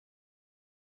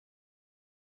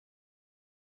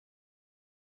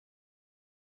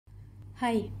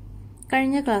Hi.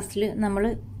 കഴിഞ്ഞ ക്ലാസ്സിൽ നമ്മൾ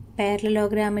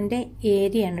പാരലലോഗ്രാമിന്റെ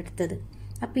ഏരിയ ആണ് എടുത്തത്.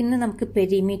 അപ്പോൾ ഇന്ന് നമുക്ക്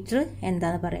പെരിമീറ്റർ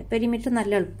എന്താന്ന് പറയാം. പെരിമീറ്റർ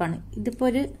നല്ല എളുപ്പമാണ്. ഇതിപ്പോൾ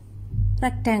ഒരു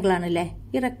റെക്റ്റാങ്കിൾ ആണല്ലേ.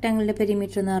 ഈ റെക്റ്റാങ്കിളിന്റെ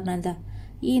പെരിമീറ്റർ എന്ന് പറഞ്ഞാൽ എന്താ?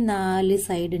 ഈ നാല്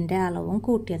സൈഡിന്റെ അളവും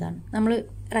കൂട്ടിയതാണ്. നമ്മൾ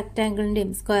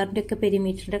റെക്റ്റാങ്കിളിന്റെയും സ്ക്വയറിന്റെ ഒക്കെ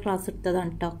പെരിമീറ്ററിന്റെ ക്ലാസ്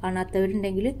എടുത്തതാണ് കേട്ടോ.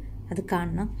 കാണാത്തവരുണ്ടെങ്കിൽ അത്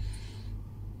കാണണം.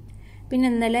 പിന്നെ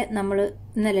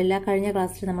ഇന്നലെ കഴിഞ്ഞ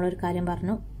ക്ലാസ്സിൽ നമ്മളൊരു കാര്യം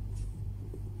പറഞ്ഞു.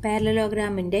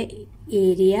 പാരലലോഗ്രാമിന്റെ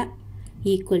ഏരിയ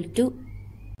ഈക്വൽ ടു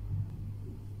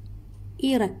ഈ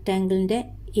റെക്റ്റാങ്കിളിന്റെ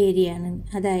ഏരിയ ആണ്.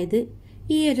 അതായത്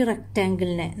ഈ ഒരു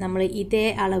റെക്റ്റാങ്കിളിനെ നമ്മൾ ഇതേ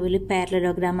അളവിൽ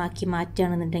പാരലലോഗ്രാം ആക്കി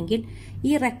മാറ്റുകയാണെന്നുണ്ടെങ്കിൽ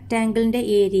ഈ റെക്റ്റാങ്കിളിന്റെ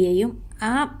ഏരിയയും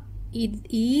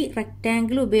ഈ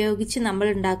റെക്റ്റാങ്കിൾ ഉപയോഗിച്ച് നമ്മൾ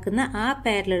ഉണ്ടാക്കുന്ന ആ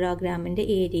പാരലലോഗ്രാമിന്റെ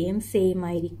ഏരിയയും സെയിം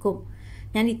ആയിരിക്കും.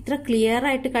 ഞാൻ ഇത്ര ക്ലിയർ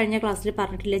ആയിട്ട് കഴിഞ്ഞ ക്ലാസ്സിൽ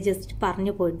പറഞ്ഞിട്ടില്ല, ജസ്റ്റ്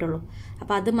പറഞ്ഞു പോയിട്ടുള്ളൂ.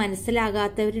 അപ്പം അത്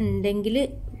മനസ്സിലാകാത്തവരുണ്ടെങ്കിൽ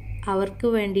അവർക്ക്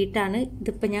വേണ്ടിയിട്ടാണ്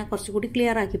ഇതിപ്പോൾ ഞാൻ കുറച്ചുകൂടി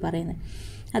ക്ലിയർ ആക്കി പറയുന്നത്.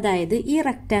 അതായത് ഈ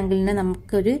റെക്റ്റാങ്കിളിനെ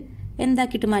നമുക്കൊരു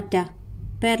എന്താക്കിയിട്ട് മാറ്റാം?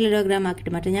 പാരലലോഗ്രാം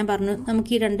ആക്കിയിട്ട് മാറ്റാം. ഞാൻ പറഞ്ഞു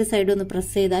നമുക്ക് ഈ രണ്ട് സൈഡും ഒന്ന്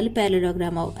പ്രസ് ചെയ്താൽ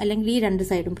പാരലലോഗ്രാം ആവും. അല്ലെങ്കിൽ ഈ രണ്ട്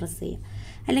സൈഡും പ്രസ് ചെയ്യാം.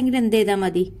 അല്ലെങ്കിൽ എന്ത് ചെയ്താൽ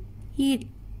മതി?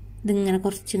 ഇതിങ്ങനെ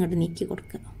കുറച്ചിങ്ങോട്ട് നീക്കി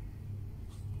കൊടുക്കുക.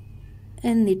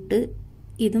 എന്നിട്ട്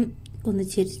ഇതും ഒന്ന്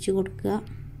ചെരിച്ചു കൊടുക്കുക.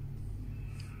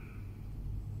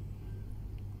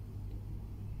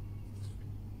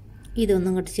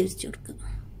 ഇതൊന്നും ഇങ്ങോട്ട് ചെരിച്ചു കൊടുക്കുക.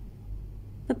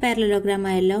 ഇപ്പം പാരലലോഗ്രാം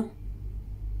ആയല്ലോ.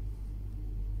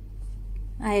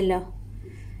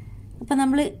 അപ്പം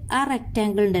നമ്മൾ ആ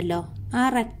റെക്റ്റാങ്കിൾ ഉണ്ടല്ലോ, ആ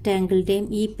റെക്റ്റാങ്കിളിൻ്റെയും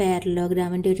ഈ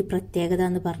പാരലലോഗ്രാമിൻ്റെ ഒരു പ്രത്യേകത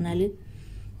എന്ന് പറഞ്ഞാൽ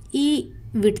ഈ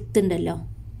വിഡ്ത്ത് ഉണ്ടല്ലോ,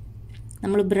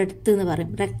 നമ്മൾ ബ്രെഡ്ത്ത് എന്ന്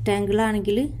പറയും. റെക്റ്റാങ്കിൾ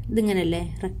ആണെങ്കിൽ ഇതിങ്ങനെയല്ലേ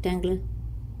റെക്റ്റാങ്കിൾ,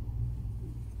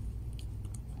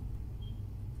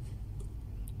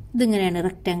 ഇതിങ്ങനെയാണ്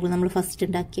റെക്റ്റാങ്കിൾ നമ്മൾ ഫസ്റ്റ്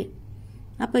ഉണ്ടാക്കിയത്.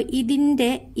 അപ്പോൾ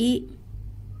ഇതിൻ്റെ ഈ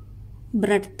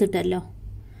ബ്രെഡ്ത്ത് ഇട്ടല്ലോ,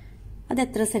 അത്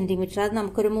എത്ര സെൻറ്റിമീറ്റർ? അത്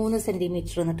നമുക്കൊരു 3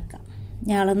 സെൻറ്റിമീറ്റർ എന്ന് എടുക്കാം.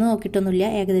 ഞാളൊന്നും നോക്കിയിട്ടൊന്നുമില്ല,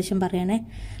 ഏകദേശം പറയണേ.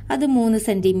 അത് 3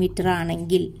 സെൻറ്റിമീറ്റർ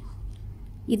ആണെങ്കിൽ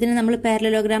ഇതിനെ നമ്മൾ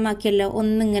പാരലലോഗ്രാം ആക്കിയല്ലോ.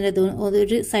 ഒന്നിങ്ങനെ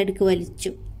ഒരു സൈഡിലേക്ക്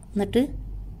വലിച്ചു, എന്നിട്ട്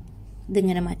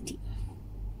ഇതിങ്ങനെ മാറ്റി.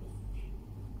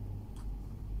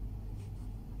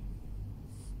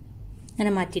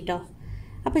 അങ്ങനെ മാറ്റിട്ടോ.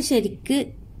 അപ്പം ശരിക്ക്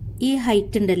ഈ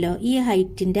ഹൈറ്റ് ഉണ്ടല്ലോ, ഈ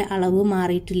ഹൈറ്റിൻ്റെ അളവ്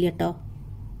മാറിയിട്ടില്ല കേട്ടോ.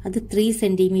 അത് 3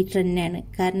 സെൻറ്റിമീറ്റർ തന്നെയാണ്.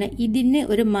 കാരണം ഇതിന്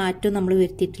ഒരു മാറ്റവും നമ്മൾ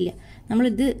വരുത്തിയിട്ടില്ല.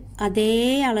 നമ്മളിത് അതേ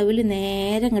അളവിൽ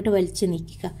നേരെ ഇങ്ങോട്ട് വലിച്ചു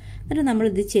നീക്കുക. എന്നിട്ട്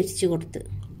നമ്മളിത് ചെരിച്ചു കൊടുത്ത്.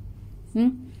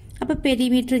 അപ്പം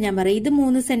പെരിമീറ്റർ ഞാൻ പറയാം. ഇത്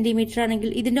 3 സെൻറ്റിമീറ്റർ ആണെങ്കിൽ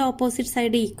ഇതിൻ്റെ ഓപ്പോസിറ്റ്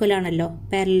സൈഡ് ഈക്വൽ ആണല്ലോ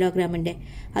പാരലലോഗ്രാമിൻ്റെ.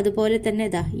 അതുപോലെ തന്നെ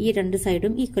ഇതാ ഈ രണ്ട്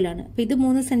സൈഡും ഈക്വൽ ആണ്. അപ്പം ഇത്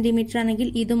 3 സെൻറ്റിമീറ്റർ ആണെങ്കിൽ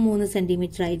ഇതും 3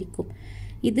 സെൻറ്റിമീറ്റർ ആയിരിക്കും.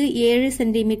 ഇത് 7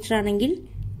 സെൻറ്റിമീറ്റർ ആണെങ്കിൽ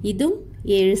ഇതും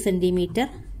 7 സെൻറ്റിമീറ്റർ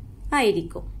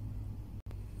ആയിരിക്കും.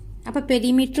 അപ്പം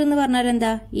പെരിമീറ്റർ എന്ന് പറഞ്ഞാൽ എന്താ?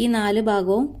 ഈ 4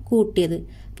 ഭാഗവും കൂട്ടിയത്.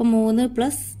 അപ്പം 3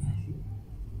 +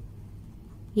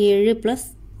 7 +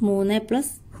 3 +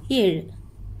 7.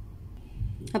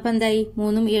 അപ്പം എന്തായി?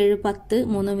 3 × 7 = 10,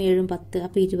 3 × 7 = 10,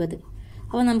 അപ്പം 20.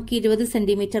 അപ്പോൾ നമുക്ക് 20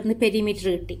 സെൻറ്റിമീറ്ററിന് പെരിമീറ്റർ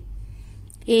കിട്ടി.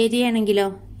 ഏരിയ ആണെങ്കിലോ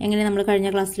എങ്ങനെ നമ്മൾ കഴിഞ്ഞ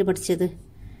ക്ലാസ്സിൽ പഠിച്ചത്?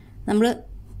 നമ്മൾ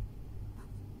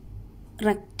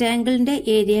റെക്റ്റാങ്കിളിൻ്റെ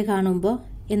ഏരിയ കാണുമ്പോൾ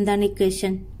എന്താണ്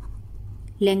equation?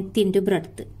 Length into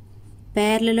breadth.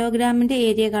 പാരലലോഗ്രാമിൻ്റെ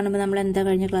area കാണുമ്പോൾ നമ്മൾ എന്താ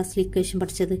കഴിഞ്ഞ ക്ലാസ്സിൽ ഇക്വേഷൻ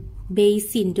പഠിച്ചത്?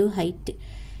 Base into height.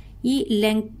 ഈ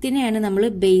ലെങ്ത്തിനെയാണ് നമ്മൾ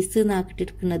ബേസ്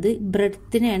എന്നാക്കിയിട്ടെടുക്കുന്നത്,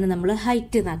 ബ്രെഡ്ത്തിനെയാണ് നമ്മൾ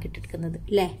ഹൈറ്റ് എന്നാക്കിയിട്ടെടുക്കുന്നത്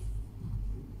അല്ലേ?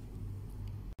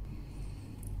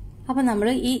 അപ്പം നമ്മൾ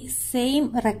ഈ സെയിം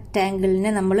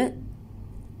റെക്റ്റാങ്കിളിനെ നമ്മൾ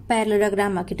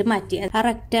പാരലലോഗ്രാം ആക്കിയിട്ട് മാറ്റി. ആ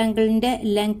റെക്റ്റാങ്കിളിൻ്റെ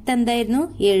ലെങ്ത് എന്തായിരുന്നു?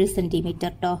 7 സെൻറ്റിമീറ്റർ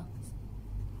കേട്ടോ.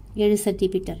 7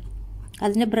 സെൻറ്റിമീറ്റർ.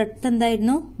 അതിൻ്റെ ബ്രെഡ്ത്ത്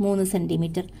എന്തായിരുന്നു? 3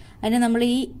 സെൻറ്റിമീറ്റർ. അതിന് നമ്മൾ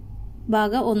ഈ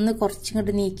ഭാഗം ഒന്ന്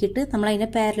കുറച്ചിങ്ങോട്ട് നീക്കിയിട്ട് നമ്മൾ അതിനെ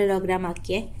പാരലലോഗ്രാം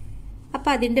ആക്കിയേ. അപ്പം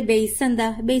അതിൻ്റെ ബേസ് എന്താ?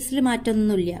 ബേസിൽ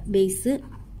മാറ്റമൊന്നുമില്ല. ബേസ്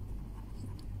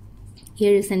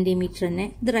 7 സെൻറ്റിമീറ്റർ തന്നെ.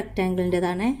 ഇത്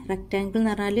റെക്റ്റാങ്കിളിൻ്റെതാണ്. റെക്റ്റാങ്കിൾ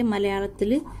എന്ന് പറഞ്ഞാൽ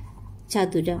മലയാളത്തിൽ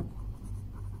ചതുരം.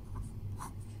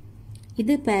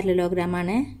 ഇത് പാരലലോഗ്രാം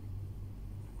ആണ്.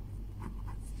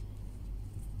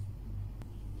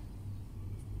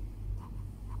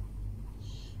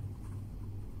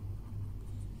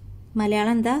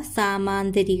 മലയാളം എന്താ?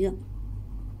 സാമാന്തരികം.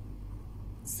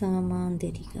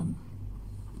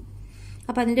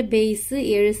 അപ്പം അതിൻ്റെ ബേസ്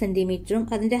 7 സെൻറ്റിമീറ്ററും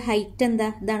അതിൻ്റെ ഹൈറ്റ് എന്താ?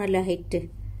 ഇതാണല്ലോ ഹൈറ്റ്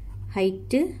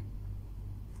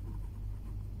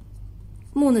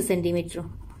 3 സെൻറ്റിമീറ്ററും.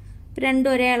 രണ്ടും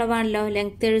ഒരേ അളവാണല്ലോ.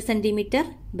 Length 7 centimetre,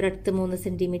 breadth 3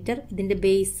 centimetre. ഇതിൻ്റെ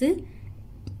ബേസ്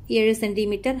 7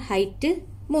 സെൻറ്റിമീറ്റർ, ഹൈറ്റ്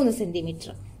 3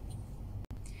 സെൻറ്റിമീറ്റർ.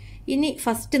 ഇനി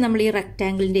ഫസ്റ്റ് നമ്മൾ ഈ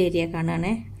റെക്റ്റാങ്കിളിൻ്റെ area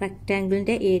കാണുകയാണേ.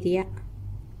 റെക്റ്റാങ്കിളിൻ്റെ area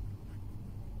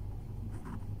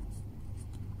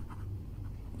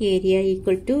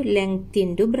equal to length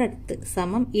into breadth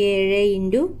സമം 7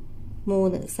 ×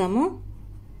 3 സമം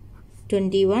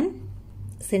 21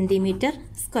 സെന്റിമീറ്റർ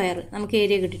സ്ക്വയർ. നമുക്ക്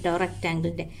ഏരിയ കിട്ടിട്ടോ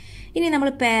റെക്ടാങ്കിളിന്റെ. ഇനി നമ്മൾ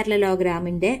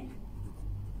പാരലലോഗ്രാമിന്റെ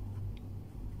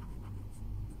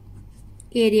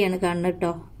ഏരിയ ആണ് കാണുന്നത്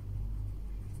കേട്ടോ.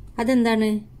 അതെന്താണ്?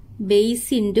 ബേസ്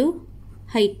ഇൻറ്റു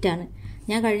ഹൈറ്റ് ആണ്.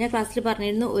 ഞാൻ കഴിഞ്ഞ ക്ലാസ്സിൽ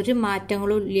പറഞ്ഞിരുന്നു ഒരു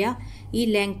മാറ്റങ്ങളും ഇല്ല. ഈ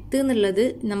ലെങ്ത് എന്നുള്ളത്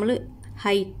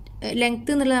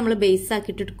നമ്മൾ ബേസ്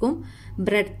ആക്കിയിട്ട് എടുക്കും,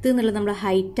 ബ്രെഡ്ത്ത് എന്നുള്ളത് നമ്മൾ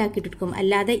ഹൈറ്റ് ആക്കിയിട്ട് എടുക്കും.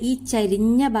 അല്ലാതെ ഈ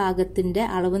ചരിഞ്ഞ ഭാഗത്തിന്റെ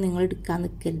അളവ് നിങ്ങൾ എടുക്കാൻ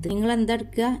നിൽക്കരുത്. നിങ്ങൾ എന്താ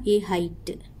എടുക്കുക? ഈ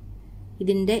ഹൈറ്റ്.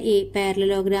 ഇതിന്റെ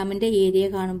പാരലലോഗ്രാമിന്റെ ഏരിയ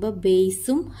കാണുമ്പോൾ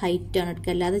ബേസും ഹൈറ്റും ആണ്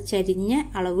എടുക്കുക, അല്ലാതെ ചരിഞ്ഞ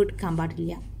അളവ് എടുക്കാൻ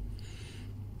പാടില്ല.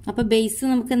 അപ്പൊ ബേസ്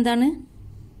നമുക്ക് എന്താണ്?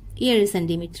 7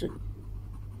 സെന്റിമീറ്റർ.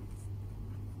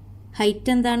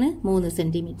 ഹൈറ്റ് എന്താണ്? 3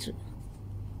 സെന്റിമീറ്റർ.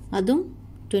 അതും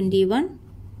 21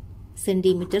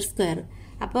 സെന്റിമീറ്റർ സ്ക്വയർ.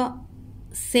 അപ്പോൾ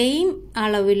സെയിം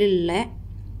അളവിലുള്ള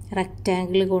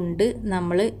റെക്റ്റാങ്കിൾ കൊണ്ട്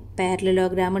നമ്മൾ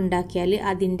പാരലലോഗ്രാം ഉണ്ടാക്കിയാൽ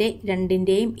അതിൻ്റെ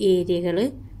രണ്ടിൻ്റെയും ഏരിയകൾ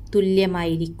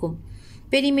തുല്യമായിരിക്കും.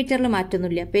 പെരിമീറ്ററിൽ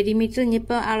മാറ്റമൊന്നുമില്ല. പെരിമീറ്റർ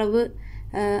ഇനിയിപ്പോൾ അളവ്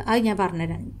അത് ഞാൻ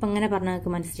പറഞ്ഞുതരാം. ഇപ്പം അങ്ങനെ പറഞ്ഞാൽ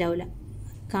നിങ്ങൾക്ക് മനസ്സിലാവില്ല,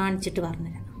 കാണിച്ചിട്ട്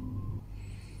പറഞ്ഞുതരാം.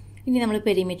 ഇനി നമ്മൾ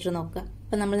പെരിമീറ്റർ നോക്കുക.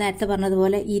 അപ്പം നമ്മൾ നേരത്തെ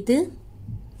പറഞ്ഞതുപോലെ ഇത്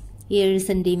 7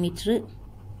 സെന്റിമീറ്റർ,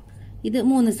 ഇത്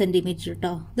 3 സെന്റിമീറ്റർ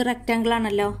കേട്ടോ. ഇത് റെക്റ്റാങ്കിൾ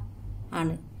ആണല്ലോ,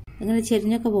 ആണ്. അങ്ങനെ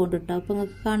ചെരിഞ്ഞൊക്കെ പോകുന്നുണ്ട് കേട്ടോ. അപ്പം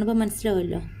നിങ്ങൾക്ക് കാണുമ്പോൾ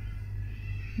മനസ്സിലാവുമല്ലോ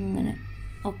അങ്ങനെ.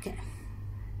 ഓക്കെ.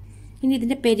 ഇനി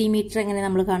ഇതിൻ്റെ പെരിമീറ്റർ എങ്ങനെ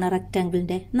നമ്മൾ കാണാം?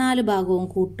 റെക്റ്റാങ്കിളിൻ്റെ 4 ഭാഗവും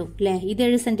കൂട്ടും അല്ലേ? ഇത്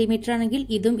 7 സെന്റിമീറ്റർ ആണെങ്കിൽ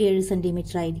ഇതും 7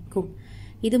 സെന്റിമീറ്റർ ആയിരിക്കും.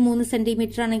 ഇത് 3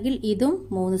 സെന്റിമീറ്റർ ആണെങ്കിൽ ഇതും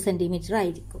 3 സെന്റിമീറ്റർ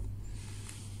ആയിരിക്കും.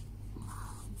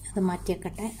 അത്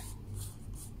മാറ്റിയേക്കട്ടെ.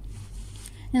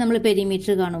 നമ്മൾ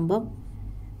പെരിമീറ്റർ കാണുമ്പോൾ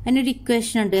അതിനൊരു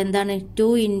ഇക്വേഷൻ ഉണ്ട്. എന്താണ്?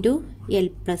 2 × L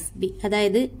 + B,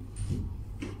 അതായത്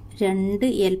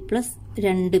 2L +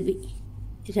 2B,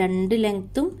 2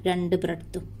 ലെങ്ത്തും 2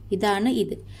 ബ്രെഡ്ത്തും. ഇതാണ്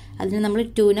ഇത്. അതിന് നമ്മൾ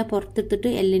 2നെ പുറത്തെടുത്തിട്ട്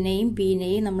Lനെയും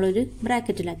Bനെയും നമ്മളൊരു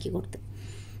ബ്രാക്കറ്റിലാക്കി കൊടുത്ത്.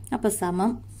 അപ്പോൾ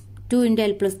സമം 2 ×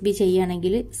 L + B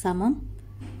ചെയ്യുകയാണെങ്കിൽ സമം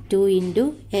 2 ×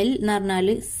 L എന്ന് പറഞ്ഞാൽ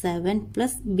 7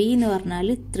 + B എന്ന് പറഞ്ഞാൽ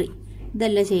 3.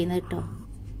 ഇതല്ല ചെയ്യുന്നത് കേട്ടോ,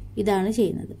 ഇതാണ്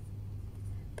ചെയ്യുന്നത്.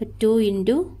 അപ്പം 2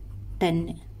 ×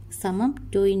 10 സമം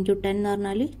 2 × 10 എന്ന്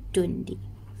പറഞ്ഞാൽ 20.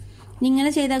 ഇങ്ങനെ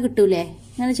ചെയ്താൽ കിട്ടൂലേ?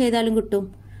 ഇങ്ങനെ ചെയ്താലും കിട്ടും.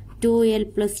 2L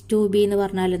 + 2B എന്ന്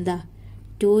പറഞ്ഞാൽ എന്താ?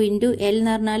 2 × L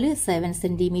എന്ന് പറഞ്ഞാൽ 7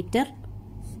 centimetre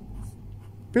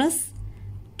plus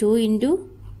 2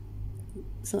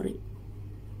 ×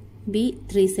 B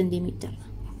 3 centimetre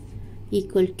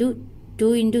equal to 2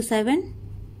 × 7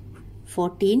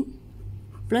 14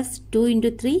 plus 2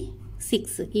 × 3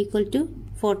 6 equal to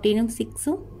 14ഉം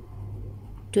 6ഉം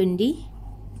 20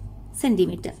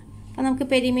 centimetre. അപ്പം നമുക്ക്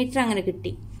പെരിമീറ്റർ അങ്ങനെ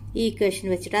കിട്ടി ഈ ഇക്വേഷൻ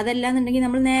വെച്ചിട്ട്. അതല്ലാന്നുണ്ടെങ്കിൽ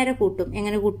നമ്മൾ നേരെ കൂട്ടും.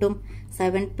 എങ്ങനെ കൂട്ടും?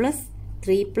 7 +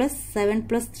 3 + 7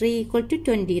 + 3 ഈക്വൽ ടു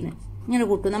 20 ഇങ്ങനെ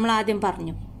കൂട്ടും. നമ്മൾ ആദ്യം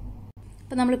പറഞ്ഞു.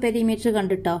 അപ്പം നമ്മൾ പെരിമീറ്റർ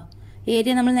കണ്ടിട്ടോ.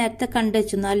 ഏരിയ നമ്മൾ നേരത്തെ കണ്ടു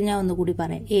വെച്ചു, എന്നാലും ഞാൻ ഒന്നുകൂടി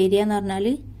പറയാം. ഏരിയ എന്ന് പറഞ്ഞാൽ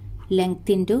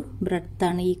ലെങ്ത് ഇൻറ്റു ബ്രെഡ്ത്ത്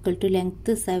ആണ്. Equal to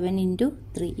length 7 ×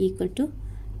 3 equal to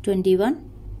 21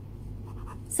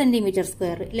 centimetre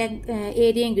square.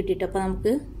 ഏരിയയും കിട്ടിയിട്ടോ. അപ്പം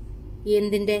നമുക്ക്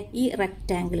എന്തിൻ്റെ? ഈ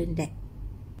റെക്റ്റാങ്കിളിൻ്റെ.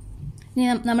 ഇനി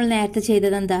നമ്മൾ നേരത്തെ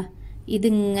ചെയ്തത് എന്താ?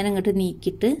 ഇതിങ്ങനെ ഇങ്ങോട്ട്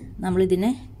നീക്കിയിട്ട് നമ്മളിതിനെ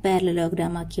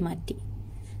പാരലലോഗ്രാം ആക്കി മാറ്റി.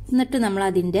 എന്നിട്ട് നമ്മൾ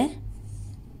അതിൻ്റെ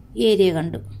ഏരിയ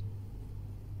കണ്ടു.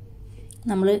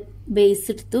 നമ്മൾ ബേസ്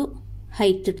എടുത്തു,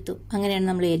 ഹൈറ്റ് എടുത്തു. അങ്ങനെയാണ്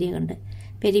നമ്മൾ ഏരിയ കണ്ടത്.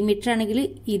 പെരിമീറ്റർ ആണെങ്കിൽ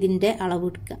ഇതിൻ്റെ അളവ്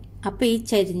എടുക്കുക. അപ്പോൾ ഈ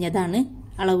ചരിഞ്ഞതാണ്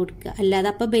അളവ് എടുക്കുക, അല്ലാതെ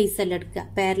അപ്പോൾ ബേസ് അല്ല എടുക്കുക.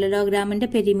 പാരലലോഗ്രാമിൻ്റെ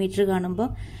പെരിമീറ്റർ കാണുമ്പോൾ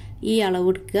ഈ അളവ്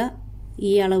എടുക്കുക,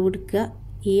 ഈ അളവ് എടുക്കുക,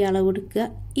 ഈ അളവ് എടുക്കുക,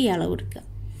 ഈ അളവ് എടുക്കുക.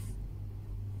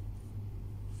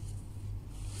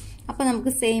 അപ്പോൾ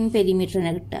നമുക്ക് സെയിം പെരിമീറ്റർ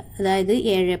തന്നെ കിട്ടുക. അതായത്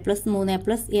 7 + 3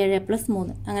 + 7 +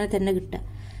 3 അങ്ങനെ തന്നെ കിട്ടുക.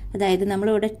 അതായത്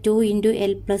നമ്മളിവിടെ 2 ×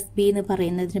 L + B എന്ന്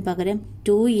പറയുന്നതിന് പകരം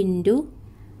 2 ×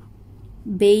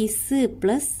 ബേസ്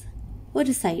പ്ലസ്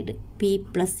ഒരു side P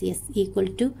 + S equal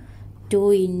to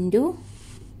 2 ×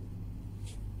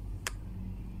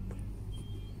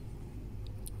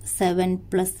 7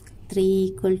 + 3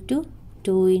 equal to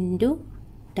 2 ×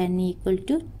 10 equal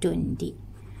to 20.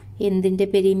 എന്തിൻ്റെ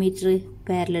പെരിമീറ്റർ?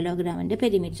 പാരലലോഗ്രാമിൻ്റെ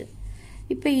പെരിമീറ്റർ.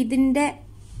 ഇപ്പം ഇതിൻ്റെ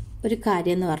ഒരു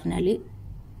കാര്യം എന്ന് പറഞ്ഞാൽ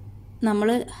നമ്മൾ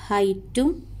ഹൈറ്റും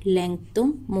ലെങ്ത്തും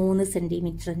 3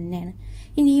 സെൻറ്റിമീറ്റർ തന്നെയാണ്.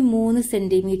 ഇനി ഈ 3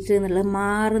 സെൻറ്റിമീറ്റർ എന്നുള്ളത്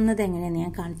മാറുന്നത് എങ്ങനെയാണെന്ന്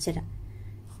ഞാൻ കാണിച്ചു തരാം.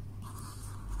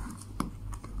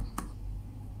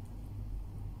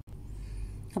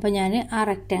 അപ്പം ഞാൻ ആ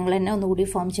റെക്റ്റാങ്കിൾ തന്നെ ഒന്നുകൂടി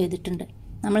ഫോം ചെയ്തിട്ടുണ്ട്.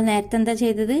 നമ്മൾ നേരത്തെ എന്താ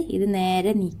ചെയ്തത്? ഇത്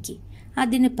നേരെ നീക്കി.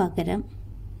 അതിന് പകരം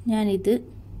ഞാനിത്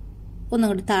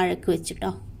ഒന്നുകൂടി താഴേക്ക് വെച്ചിട്ടോ,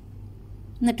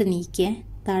 എന്നിട്ട് നീക്കിയേ.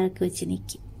 താഴേക്ക് വെച്ച്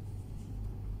നീക്കി,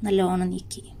 നല്ലോണം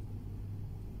നീക്കി.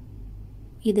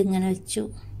 ഇതിങ്ങനെ വെച്ചു,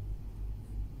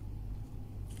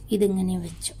 ഇതിങ്ങനെ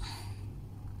വെച്ചു.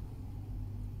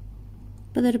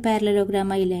 ഇപ്പോൾ ഇതൊരു പാരലലോഗ്രാം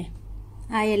ആയില്ലേ?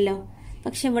 ആയല്ലോ.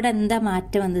 പക്ഷെ ഇവിടെ എന്താ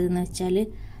മാറ്റം വന്നതെന്ന് വെച്ചാൽ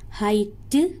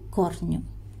ഹൈറ്റ് കുറഞ്ഞു.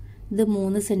 ഇത്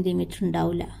 3 സെൻറ്റിമീറ്റർ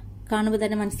ഉണ്ടാവില്ല. കാണുമ്പോൾ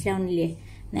തന്നെ മനസ്സിലാവുന്നില്ലേ?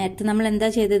 നേരത്തെ നമ്മൾ എന്താ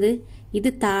ചെയ്തത്? ഇത്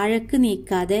താഴേക്ക്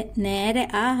നീക്കാതെ നേരെ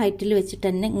ആ ഹൈറ്റിൽ വെച്ചിട്ട്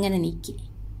തന്നെ ഇങ്ങനെ നീക്കി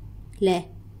അല്ലേ?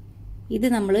 ഇത്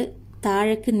നമ്മൾ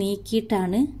താഴേക്ക്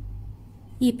നീക്കിയിട്ടാണ്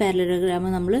ഈ പാരലലോഗ്രാം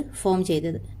നമ്മൾ ഫോം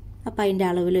ചെയ്തത്. അപ്പോൾ അതിൻ്റെ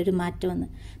അളവിലൊരു മാറ്റം വന്നു.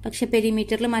 പക്ഷെ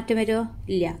പെരിമീറ്ററിൽ മാറ്റം വരുമോ?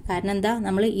 ഇല്ല. കാരണം എന്താ?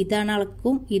 നമ്മൾ ഇതാണ്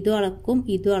അളക്കും, ഇതും അളക്കും,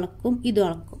 ഇതും അളക്കും, ഇതും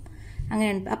അളക്കും,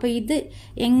 അങ്ങനെയാണ്. അപ്പോൾ ഇത്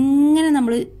എങ്ങനെ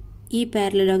നമ്മൾ ഈ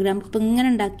പാരലലോഗ്രാം ഇപ്പം ഇങ്ങനെ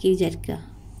ഉണ്ടാക്കി വിചാരിക്കുക,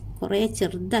 കുറേ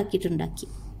ചെറുതാക്കിയിട്ടുണ്ടാക്കി,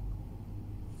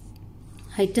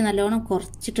 ഹൈറ്റ് നല്ലോണം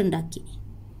കുറച്ചിട്ടുണ്ടാക്കി.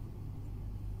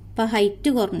 അപ്പം ഹൈറ്റ്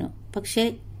കുറഞ്ഞു, പക്ഷേ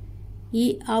ഈ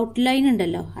ഔട്ട്ലൈൻ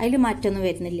ഉണ്ടല്ലോ അതിൽ മാറ്റമൊന്നും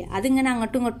വരുന്നില്ല. അതിങ്ങനെ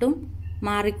അങ്ങോട്ടും ഇങ്ങോട്ടും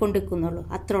മാറിക്കൊണ്ടിരിക്കുന്നുള്ളൂ,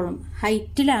 അത്രോളം.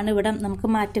 ഹൈറ്റിലാണ് ഇവിടെ നമുക്ക്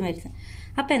മാറ്റം വരുന്നത്.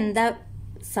 അപ്പം എന്താ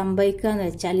സംഭവിക്കുക എന്ന്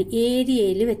വെച്ചാൽ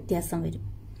ഏരിയയിൽ വ്യത്യാസം വരും,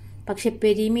 പക്ഷെ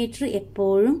പെരിമീറ്റർ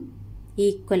എപ്പോഴും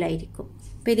ഈക്വൽ ആയിരിക്കും.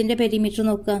 അപ്പോൾ ഇതിൻ്റെ പെരിമീറ്റർ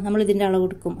നോക്കുക, നമ്മൾ ഇതിൻ്റെ അളവ്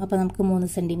എടുക്കും, അപ്പോൾ നമുക്ക് 3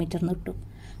 സെൻറ്റിമീറ്റർ കിട്ടും.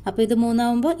 അപ്പോൾ ഇത് 3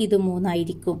 ആവുമ്പോൾ ഇത് 3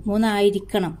 ആയിരിക്കും, 3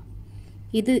 ആയിരിക്കണം.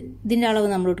 ഇതിൻ്റെ അളവ്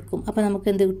നമ്മൾ എടുക്കും, അപ്പോൾ നമുക്ക്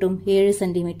എന്ത് കിട്ടും? 7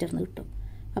 സെൻറ്റിമീറ്റർ കിട്ടും.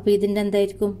 അപ്പോൾ ഇതിൻ്റെ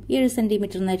എന്തായിരിക്കും? 7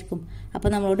 സെൻറ്റിമീറ്റർ എന്നായിരിക്കും. അപ്പോൾ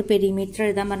നമ്മളോട് പെരിമീറ്റർ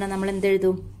എഴുതാൻ പറഞ്ഞാൽ നമ്മൾ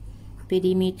എന്തെഴുതും?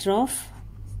 Perimeter of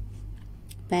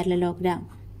parallelogram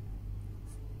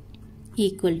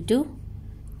equal to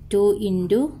 2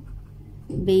 into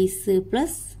base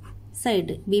plus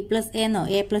side, B plus A എന്നോ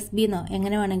എ പ്ലസ് ബി എന്നോ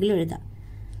എങ്ങനെ വേണമെങ്കിലും എഴുതാം.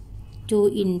 2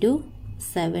 into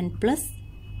 7 plus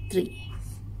 3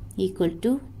 equal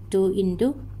to 2 into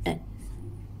 10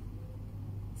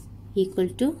 equal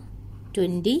to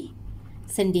 20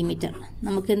 centimetre.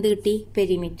 നമുക്ക് എന്ത് കിട്ടി?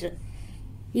 പെരിമീറ്റർ.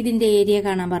 ഇതിൻ്റെ ഏരിയ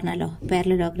കാണാൻ പറഞ്ഞല്ലോ,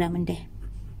 പാരലലോഗ്രാമിൻ്റെ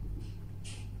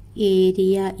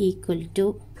ഏരിയ ഈക്വൽ ടു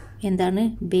എന്താണ്?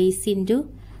 ബേസ് ഇൻറ്റു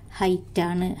ഹൈറ്റ്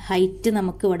ആണ്. ഹൈറ്റ്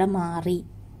നമുക്ക് ഇവിടെ മാറി,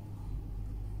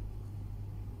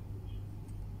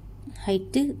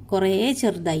 ഹൈറ്റ് കുറേ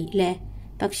ചെറുതായി അല്ലേ?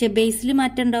 പക്ഷെ ബേസിൽ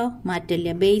മാറ്റമുണ്ടോ?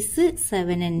 മാറ്റമില്ല. ബേസ്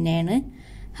 7 തന്നെയാണ്.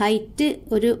 ഹൈറ്റ്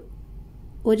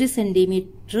ഒരു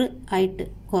സെൻറ്റിമീറ്റർ ആയിട്ട്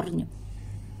കുറഞ്ഞു,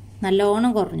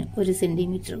 നല്ലോണം കുറഞ്ഞു. 1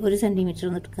 സെൻറ്റിമീറ്റർ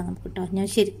ഒന്ന് എടുക്കാം നമുക്ക് കേട്ടോ. ഞാൻ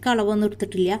ശരിക്കും അളവൊന്നും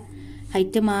എടുത്തിട്ടില്ല,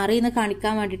 ഹൈറ്റ് മാറി എന്ന്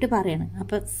കാണിക്കാൻ വേണ്ടിയിട്ട് പറയണം.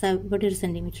 അപ്പോൾ ഇവിടെ 1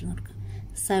 സെൻറ്റിമീറ്റർ എന്ന് എടുക്കാം.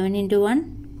 7 ഇൻറ്റു 1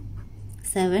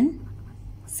 7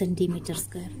 സെൻറ്റിമീറ്റർ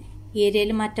സ്ക്വയർ.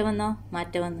 ഏരിയയിൽ മാറ്റം വന്നോ?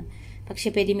 മാറ്റം വന്നു. പക്ഷെ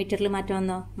പെരിമീറ്ററിൽ മാറ്റം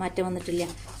വന്നോ? മാറ്റം വന്നിട്ടില്ല.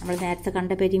 നമ്മൾ നേരത്തെ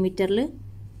കണ്ട പെരിമീറ്ററിൽ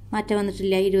മാറ്റം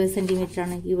വന്നിട്ടില്ല, 20 സെൻറ്റിമീറ്റർ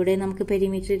ആണ്. ഇവിടെ നമുക്ക്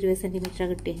പെരിമീറ്റർ 20 സെൻറ്റിമീറ്റർ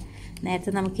കിട്ടിയത്.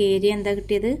 നേരത്തെ നമുക്ക് ഏരിയ എന്താ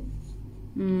കിട്ടിയത്?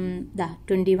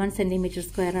 21 സെൻറ്റിമീറ്റർ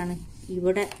സ്ക്വയർ ആണ്.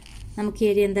 ഇവിടെ നമുക്ക്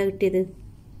ഏരിയ എന്താ കിട്ടിയത്?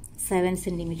 7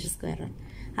 സെൻറ്റിമീറ്റർ സ്ക്വയർ ആണ്.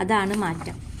 അതാണ്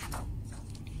മാറ്റം.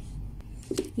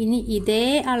 ഇനി ഇതേ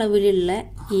അളവിലുള്ള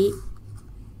ഈ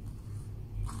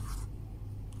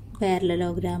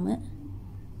പാരലലോഗ്രാം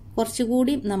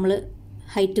കുറച്ചുകൂടി നമ്മൾ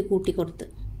ഹൈറ്റ് കൂട്ടിക്കൊടുത്ത്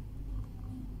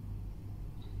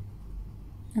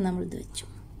നമ്മളിത് വെച്ചു.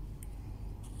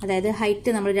 അതായത് ഹൈറ്റ്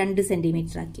നമ്മൾ 2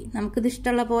 സെൻറ്റിമീറ്റർ ആക്കി. നമുക്കിത്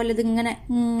ഇഷ്ടമുള്ള പോലെ ഇത്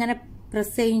ഇങ്ങനെ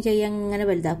പ്രസ് ചെയ്യും ചെയ്യാം, ഇങ്ങനെ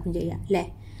വലുതാക്കും ചെയ്യാം അല്ലേ?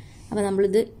 അപ്പോൾ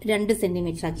നമ്മളിത് 2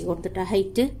 സെൻറ്റിമീറ്റർ ആക്കി കൊടുത്തിട്ട്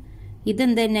ഹൈറ്റ്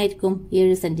ഇതെന്തായിരിക്കും?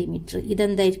 7 സെൻറ്റിമീറ്റർ.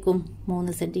 ഇതെന്തായിരിക്കും?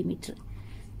 3 സെൻറ്റിമീറ്റർ.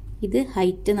 ഇത്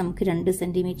ഹൈറ്റ് നമുക്ക് 2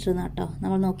 സെൻറ്റിമീറ്റർ എന്നാട്ടോ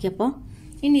നമ്മൾ നോക്കിയപ്പോൾ.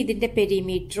 ഇനി ഇതിൻ്റെ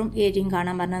പെരിമീറ്ററും ഏരിയയും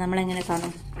കാണാൻ പറഞ്ഞാൽ നമ്മൾ എങ്ങനെ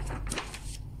കാണും?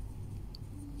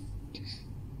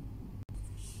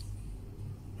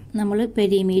 നമ്മൾ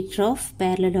പെരിമീറ്റർ ഓഫ്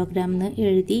പാരലലോഗ്രാം എന്ന്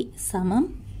എഴുതി സമം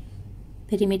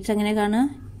പെരിമീറ്റർ എങ്ങനെ കാണുക?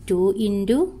 2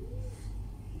 ഇൻറ്റു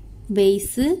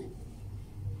ബേസ്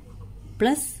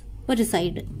പ്ലസ് ഒരു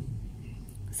സൈഡ്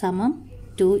സമം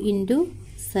 2 into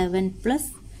 7 plus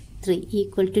 3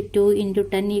 equal to 2 into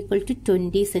 10 equal to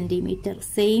 20 centimetre.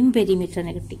 Same perimeter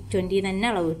തന്നെ കിട്ടി, 20 തന്നെ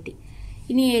അളവ് കിട്ടി.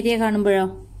 ഇനി area കാണുമ്പോഴോ?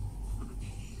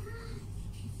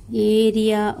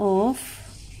 Area of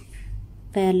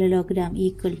parallelogram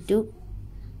equal to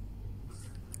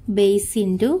base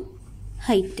into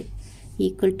height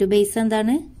equal to base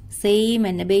എന്താണ്? സെയിം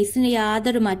തന്നെ, ബേസിന്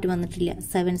യാതൊരു മാറ്റം വന്നിട്ടില്ല,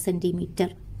 7 സെൻറ്റിമീറ്റർ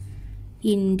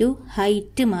ഇൻറ്റു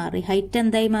ഹൈറ്റ് മാറി. ഹൈറ്റ്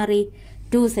എന്തായി മാറി?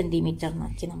 2 സെൻറ്റിമീറ്റർ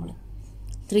എന്നാക്കി. നമ്മൾ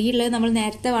 3 ഉള്ളത് നമ്മൾ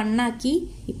നേരത്തെ 1 ആക്കി,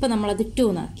 ഇപ്പം നമ്മളത് 2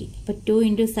 എന്നാക്കി. ഇപ്പം 2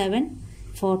 into 7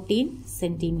 14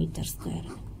 centimetre square.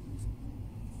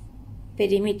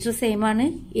 Perimeter same ആണ്,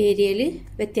 ഏരിയയിൽ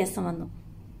വ്യത്യാസം വന്നു.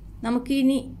 നമുക്ക്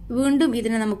ഇനി വീണ്ടും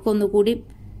ഇതിനെ നമുക്കൊന്നുകൂടി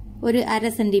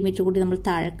 1/2 സെൻറ്റിമീറ്റർ കൂടി നമ്മൾ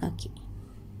താഴേക്കാക്കി.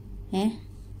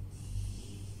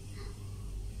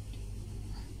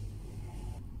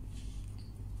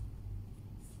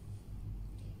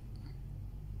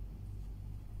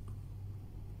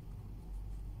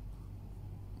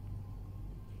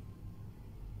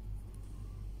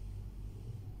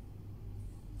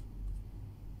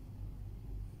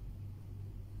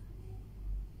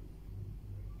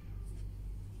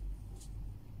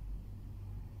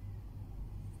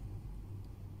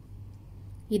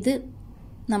 ഇത്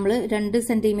നമ്മൾ 2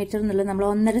 സെന്റിമീറ്റർ എന്നുള്ളത് നമ്മൾ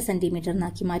 1.5 സെന്റിമീറ്റർ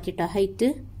എന്നാക്കി മാറ്റിട്ടോ. Height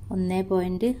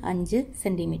 1.5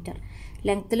 centimetre.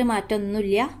 ലെങ്ത്തിൽ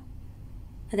മാറ്റമൊന്നുമില്ല,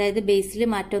 അതായത് ബേസിൽ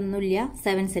മാറ്റമൊന്നുമില്ല.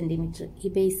 7 സെന്റിമീറ്റർ. ഈ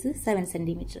ബേസ് 7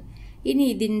 സെന്റിമീറ്റർ. ഇനി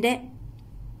ഇതിന്റെ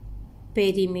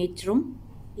പെരിമീറ്ററും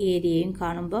ഏരിയയും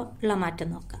കാണുമ്പോൾ ഉള്ള മാറ്റം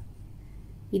നോക്കാം.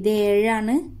 ഇത് 7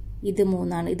 ആണ്, ഇത്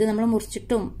 3 ആണ്. ഇത് നമ്മൾ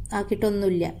മുറിച്ചിട്ടും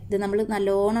ആക്കിയിട്ടൊന്നുമില്ല. ഇത് നമ്മൾ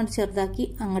നല്ലോണം ചെറുതാക്കി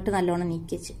അങ്ങോട്ട് നല്ലോണം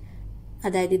നീക്കി വെച്ച്,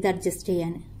 അതായത് ഇത് അഡ്ജസ്റ്റ്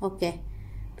ചെയ്യാൻ. ഓക്കെ,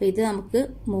 അപ്പോൾ ഇത് നമുക്ക്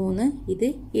 3, ഇത്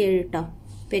 7 കേട്ടോ.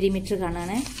 പെരിമീറ്റർ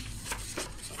കാണാനേ.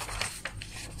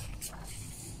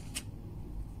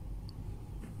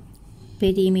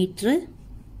 Perimeter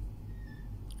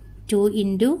 2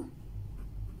 into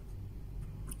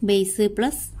base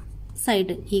plus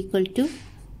side equal to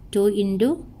 2 into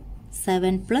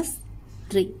 7 plus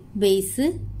 3. Base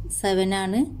 7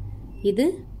 ആണ്, ഇത്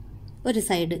ഒരു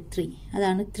സൈഡ് 3,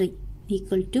 അതാണ് 3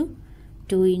 equal to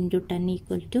 2 into 10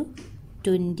 equal to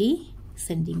 20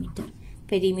 centimetre.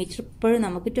 Perimeter ഇപ്പോഴും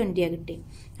നമുക്ക് 20 കിട്ടി.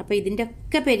 അപ്പോൾ ഇതിൻ്റെ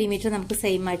ഒക്കെ പെരിമീറ്റർ നമുക്ക്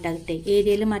സെയിം ആയിട്ടാണ് കിട്ടി.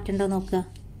 ഏരിയയിൽ മാറ്റണ്ടോ നോക്കുക.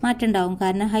 മാറ്റം ഉണ്ടാവും,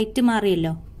 കാരണം height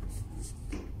മാറിയല്ലോ.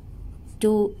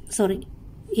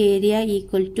 Area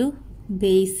equal to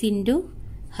base into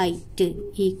height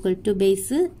equal to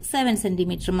base 7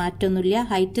 centimetre. മാറ്റമൊന്നുമില്ല.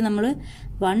 ഹൈറ്റ് നമ്മൾ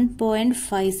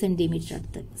 1.5 സെൻറ്റിമീറ്റർ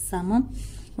എടുത്ത് സമം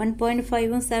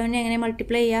 1.5ഉം 7 എങ്ങനെ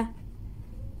മൾട്ടിപ്ലൈ ചെയ്യുക?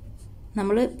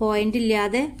 നമ്മൾ പോയിന്റ്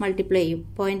ഇല്ലാതെ മൾട്ടിപ്ലൈ ചെയ്യും,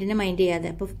 പോയിന്റിനെ മൈൻഡ് ചെയ്യാതെ.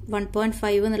 അപ്പോൾ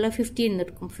 1.5 എന്നുള്ള 15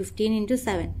 എടുക്കും. 15 ഇൻറ്റു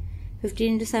 7, 15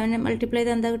 ഇൻറ്റു 7 മൾട്ടിപ്ലൈ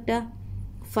ചെയ്ത് എന്താ കിട്ടുക?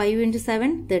 5 ഇൻറ്റു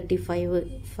 7 35.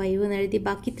 5 എന്ന് എഴുതി,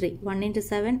 ബാക്കി 3. 1 ഇൻറ്റു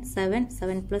 7 7,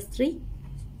 7 പ്ലസ് 3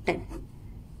 10.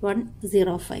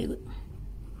 105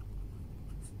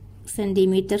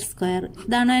 centimetre square.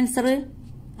 ഇതാണോ ആൻസർ?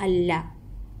 അല്ല.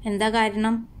 എന്താ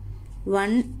കാരണം?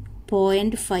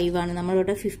 1.5 ആണ്.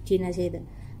 നമ്മളിവിടെ 15 ചെയ്തത്.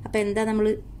 അപ്പോൾ എന്താ നമ്മൾ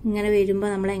ഇങ്ങനെ വരുമ്പോൾ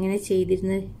നമ്മൾ എങ്ങനെ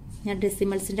ചെയ്തിരുന്നത്? ഞാൻ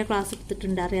ഡെസിമൽസിൻ്റെ ക്ലാസ്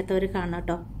എടുത്തിട്ടുണ്ട്, അറിയാത്തവർ കാണാം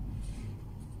കേട്ടോ.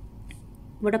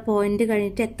 ഇവിടെ പോയിന്റ്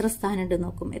കഴിഞ്ഞിട്ട് എത്ര സ്ഥാനമുണ്ട്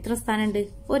നോക്കും. എത്ര സ്ഥാനമുണ്ട്?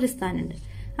 ഒരു സ്ഥാനമുണ്ട്.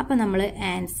 അപ്പം നമ്മൾ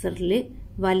ആൻസറിൽ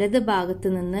വലത് ഭാഗത്ത്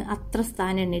നിന്ന് അത്ര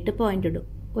സ്ഥാനം എണ്ണിയിട്ട് പോയിന്റ് ഇടും.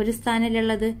 ഒരു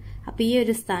സ്ഥാനമല്ലുള്ളത്. അപ്പോൾ ഈ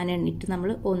ഒരു സ്ഥാനം എണ്ണിട്ട് നമ്മൾ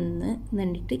 1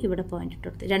 എണ്ണിട്ട് ഇവിടെ പോയിന്റ് ഇട്ട്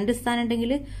കൊടുത്ത്. 2 സ്ഥാനം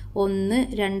ഉണ്ടെങ്കിൽ 1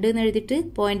 2 എന്ന് എഴുതിയിട്ട്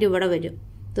പോയിന്റ് ഇവിടെ വരും.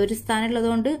 ഇതൊരു സ്ഥാനം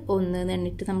ഉള്ളതുകൊണ്ട് 1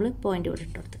 എണ്ണിട്ട് നമ്മൾ പോയിന്റ് ഇവിടെ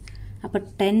ഇട്ട് കൊടുത്ത്. അപ്പോൾ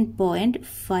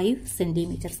 10.5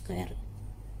 സെൻറ്റിമീറ്റർ സ്ക്വയർ.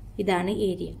 ഇതാണ്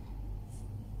ഏരിയ.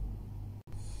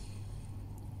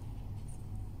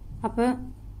 അപ്പോൾ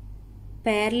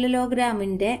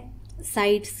പാരലലോഗ്രാമിൻ്റെ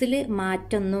സൈഡ്സിൽ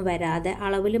മാറ്റമൊന്നും വരാതെ,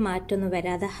 അളവിൽ മാറ്റമൊന്നും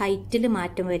വരാതെ ഹൈറ്റിൽ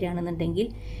മാറ്റം വരികയാണെന്നുണ്ടെങ്കിൽ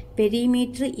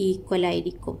പെരിമീറ്റർ ഈക്വൽ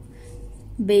ആയിരിക്കും.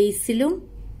 ബേസിലും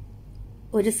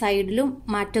ഒരു സൈഡിലും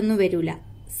മാറ്റമൊന്നും വരില്ല.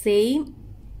 സെയിം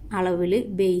അളവിൽ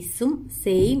ബേസും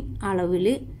സെയിം അളവിൽ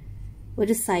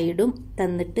ഒരു സൈഡും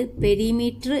തന്നിട്ട്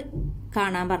പെരിമീറ്റർ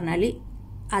കാണാൻ പറഞ്ഞാൽ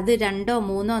അത് 2,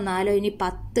 3, 4 ഇനി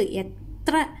 10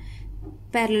 എത്ര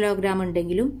പാരലലോഗ്രാം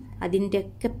ഉണ്ടെങ്കിലും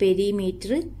അതിൻ്റെയൊക്കെ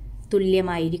പെരിമീറ്റർ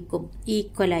തുല്യമായിരിക്കും,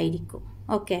 ഈക്വൽ ആയിരിക്കും.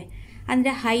 ഓക്കെ,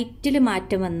 അതിൻ്റെ ഹൈറ്റിൽ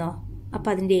മാറ്റം വന്നോ അപ്പോൾ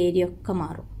അതിൻ്റെ ഏരിയ ഒക്കെ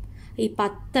മാറും. ഈ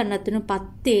 10 എണ്ണത്തിനും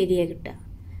 10 ഏരിയ കിട്ടുക,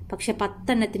 പക്ഷെ 10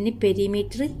 എണ്ണത്തിന്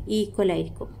പെരിമീറ്റർ ഈക്വൽ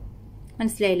ആയിരിക്കും.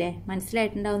 മനസ്സിലായില്ലേ?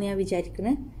 മനസ്സിലായിട്ടുണ്ടാവും ഞാൻ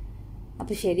വിചാരിക്കുന്നത്.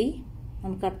 അപ്പോൾ ശരി,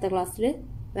 നമുക്ക് അടുത്ത ക്ലാസ്സിൽ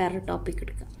വേറൊരു ടോപ്പിക്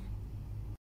എടുക്കാം.